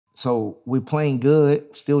So we're playing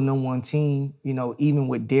good, still #1 team. You know, even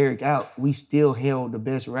with Derrick out, we still held the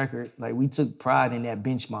best record. Like we took pride in that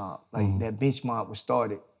bench mob. Like that bench mob was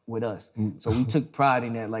started with us. So we took pride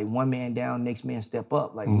in that. Like one man down, next man step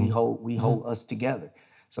up. Like we hold us together.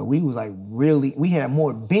 So we was like really, we had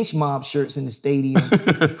more bench mob shirts in the stadium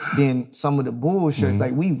than some of the Bulls shirts.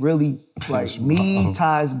 Like we really, like me,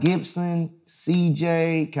 Tyus Gibson,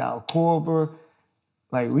 CJ, Kyle Korver.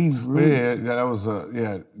 Like we really, that was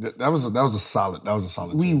a solid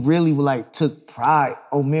we team. really like took pride.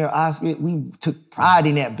 Omer Oscar, we took pride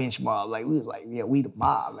in that bench mob. Like we was like, yeah, we the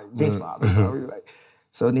mob, like bench mob. You know? We like,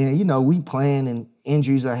 so then, you know, we playing and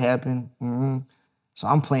injuries are happening. So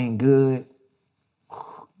I'm playing good.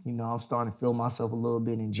 You know, I'm starting to feel myself a little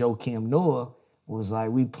bit. And Joakim Noah was like,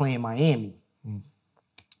 we playing Miami.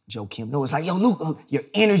 Joakim Noah was like, yo, Luke, your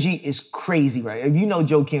energy is crazy, right? If you know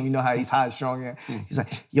Joakim, you know how he's high and strong. He's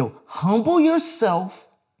like, yo, humble yourself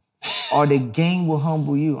or the game will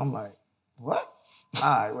humble you. I'm like, what? All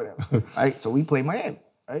right, whatever. Right? So we play Miami,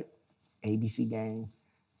 right? ABC game.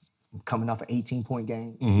 I'm coming off an 18-point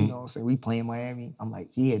game. You know what I'm saying? We playing Miami. I'm like,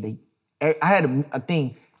 yeah, I had a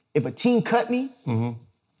thing. If a team cut me,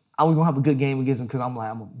 I was gonna have a good game against them because I'm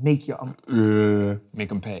like, I'm gonna make y'all. Make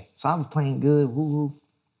them pay. So I was playing good, woo-woo.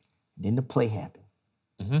 Then the play happened.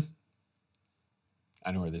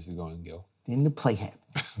 I know where this is going, Gil. Then the play happened.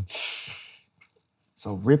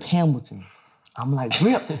 So Rip Hamilton, I'm like,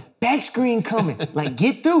 Rip, back screen coming. Like,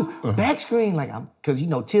 get through. Back screen, like, because, you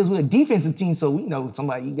know, Tiz, we're a defensive team, so we know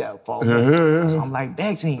somebody you got to fall back. So I'm like,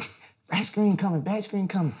 back screen coming, back screen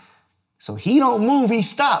coming. So he don't move, he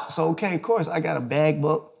stops. So, okay, of course, I got a bag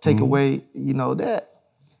up, take away, you know, that.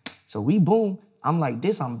 So we boom. I'm like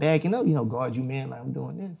this, I'm backing up, you know, guard you, man, like I'm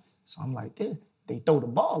doing this. So I'm like this. They throw the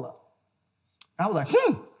ball up. I was like,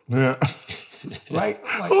 Yeah. Right?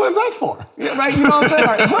 Like, who is that for? Yeah, right, you know what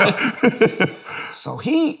I'm saying? Like, So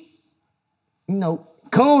he, you know,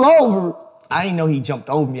 comes over. I didn't know he jumped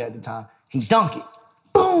over me at the time. He dunked it.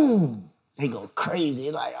 Boom! They go crazy.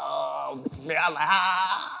 It's like, oh, man, I'm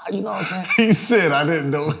like, you know what I'm saying? He said, I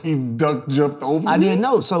didn't know he jumped over me. I didn't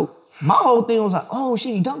know. So my whole thing was like, oh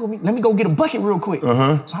shit, he dunked on me. Let me go get a bucket real quick.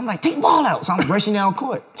 So I'm like, take the ball out. So I'm rushing down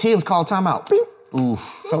court. Tibbs called timeout. Beep.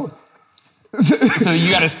 Oof. So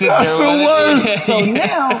you gotta sit That's there. the worst. So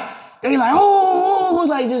now they like, oh,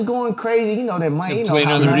 like just going crazy. You know that Miami, you know playing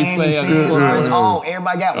how on the Miami replay of fans the are. score. Oh,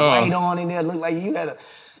 everybody got white on in there. Look like you had a.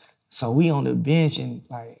 So we on the bench and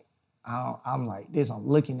like I'm like this. I'm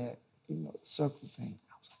looking at the circle thing.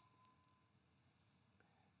 I was like,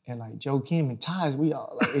 and like Joakim and Tyus, we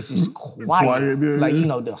all like it's just quiet. Like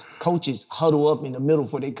the coaches huddle up in the middle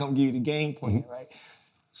before they come give you the game plan, right?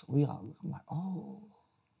 So we all, I'm like, oh.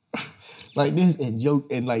 Like this,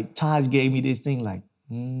 and like Taj gave me this thing like,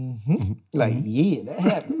 like, yeah, that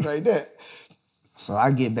happened right there. So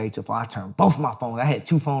I get back to phone, I turn both my phones. I had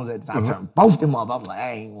 2 phones at the time. I turned both them off. I'm like,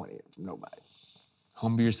 I ain't want it from nobody.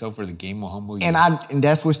 Humble yourself or the game will humble you. And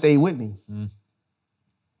that's what stayed with me.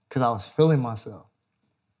 Cause I was feeling myself.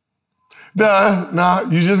 Nah,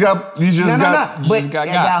 you just got. But I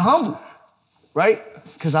got humble, right?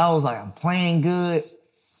 Cause I was like, I'm playing good,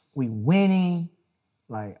 we winning.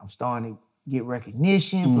 Like, I'm starting to get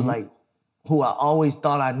recognition for, like, who I always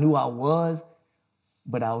thought I knew I was,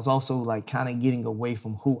 but I was also, like, kind of getting away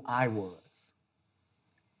from who I was.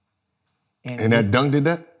 And that dunk did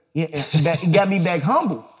that? Yeah, it got me back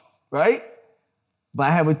humble, right? But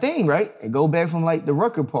I have a thing, right? It go back from, like, the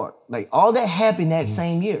Rucker part. Like, all that happened that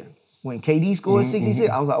same year. When KD scored 66,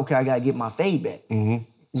 I was like, okay, I got to get my fade back.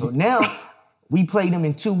 So now... we played them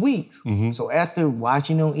in 2 weeks. So after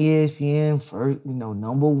watching on ESPN, first,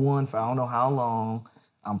 #1 for I don't know how long,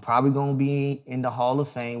 I'm probably gonna be in the Hall of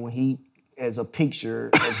Fame when he has a picture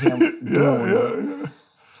of him doing it.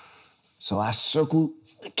 So I circled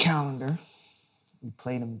the calendar. We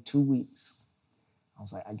played them in 2 weeks. I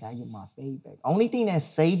was like, I gotta get my fade back. Only thing that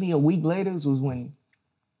saved me a week later was when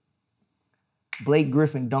Blake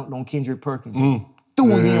Griffin dunked on Kendrick Perkins.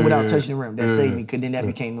 Threw it in without touching the rim. That saved me, because then that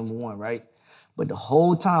became #1, right? But the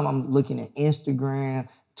whole time I'm looking at Instagram,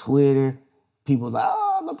 Twitter, people like,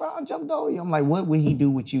 oh, LeBron jumped over you. I'm like, what would he do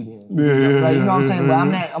with you then? Like, you know what I'm saying? But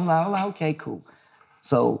I'm like, okay, cool.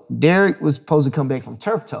 So Derrick was supposed to come back from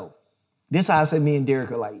turf toe. This how I said me and Derrick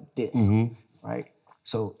are like this, right?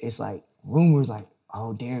 So it's like rumors like,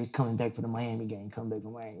 oh, Derrick's coming back for the Miami game,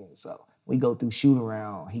 So we go through shoot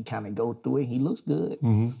around. He kind of go through it. He looks good.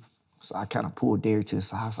 So I kind of pulled Derrick to the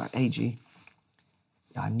side. I was like, hey, G,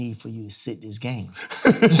 I need for you to sit this game.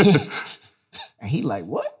 And he like,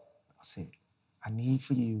 what? I said, I need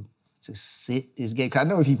for you to sit this game. Cause I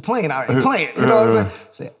know if he playing, I ain't playing. You know what I'm saying?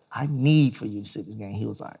 I said, I need for you to sit this game. He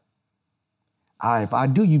was like, all right, if I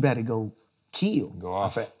do, you better go kill. Go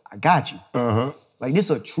off. I said, I got you. Like, this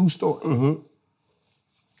is a true story.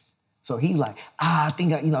 So he like, I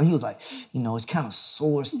think, he was like, it's kind of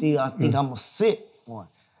sore still. I think I'm gonna sit on.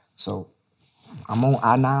 So I'm on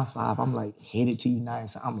I-95. I'm like headed to United.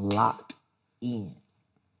 So I'm locked in.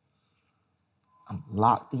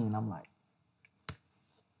 I'm like,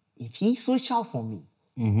 if he switch off on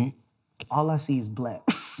me, all I see is black.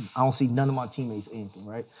 I don't see none of my teammates anything,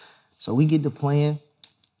 right? So we get to playing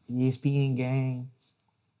ESPN game.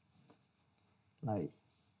 Like,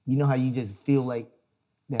 you know how you just feel like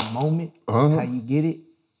that moment, how you get it?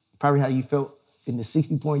 Probably how you felt in the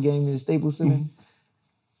 60-point game in the Staples Center.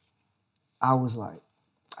 I was like,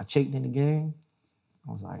 I checked in the game.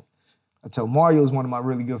 I was like, I told Mario was one of my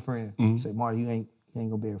really good friends. I said, Mario, you ain't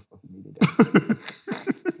gonna be able to fuck with me today.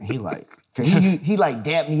 And he like, cause he like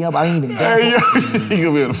dapped me up. I didn't even dap him. He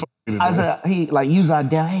gonna be able to fuck with me I today. said, he like, use our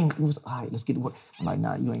dap. Hey, he was, all right, let's get to work. I'm like,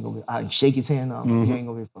 nah, you ain't gonna be, I shake his hand up. You ain't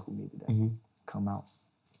gonna be able to fuck with me today. Come out.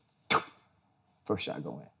 First shot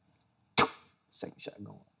go in. Second shot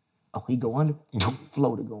go in. Oh, he go under.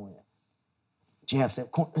 Floater go in. Jab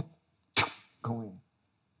step, corner, go in.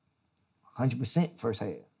 100% first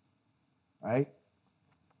half, right?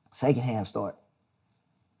 Second half start.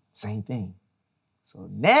 Same thing. So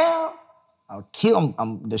now, I'll kill him.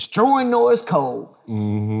 I'm destroying Norris Cole.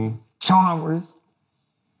 Chalmers.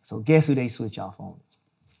 So guess who they switch off on?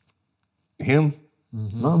 Him?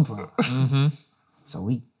 LeBron. So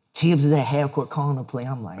Tibbs is at half court calling the play.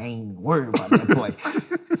 I'm like, I ain't even worried about that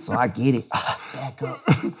play. So I get it. Back up.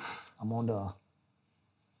 I'm on the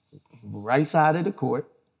right side of the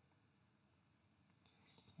court.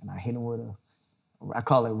 And I hit him with I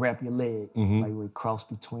call it wrap your leg. Like we cross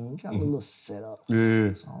between. Got a little setup.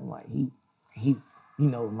 Yeah. So I'm like, he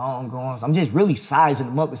long arms. I'm just really sizing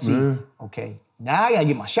him up to see, okay, now I gotta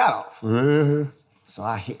get my shot off. So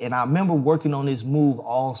I remember working on this move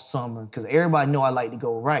all summer, because everybody know I like to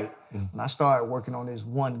go right. And I started working on this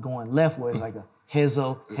one going left where it's like a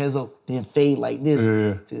hezzo, then fade like this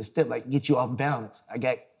to the step, like get you off balance. I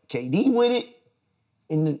got KD with it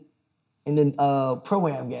in the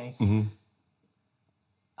pro-am game.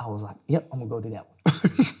 I was like, yep, I'm gonna go to that one.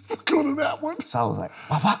 Go to that one. So I was like,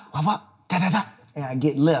 wop, wop, wop, wop, da, da, da. And I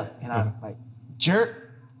get left, and I like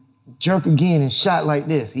jerk again, and shot like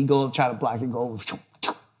this. He go up, try to block it, go over.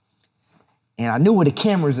 And I knew where the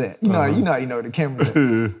camera's at. You know how you know where the camera's at.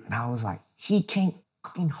 And I was like, he can't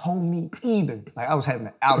fucking hold me either. Like, I was having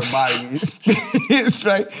an outer body experience,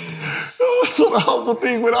 right? So the humble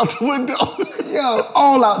thing went out the window. Yo,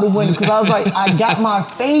 all out the window, because I was like, I got my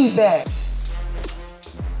fade back.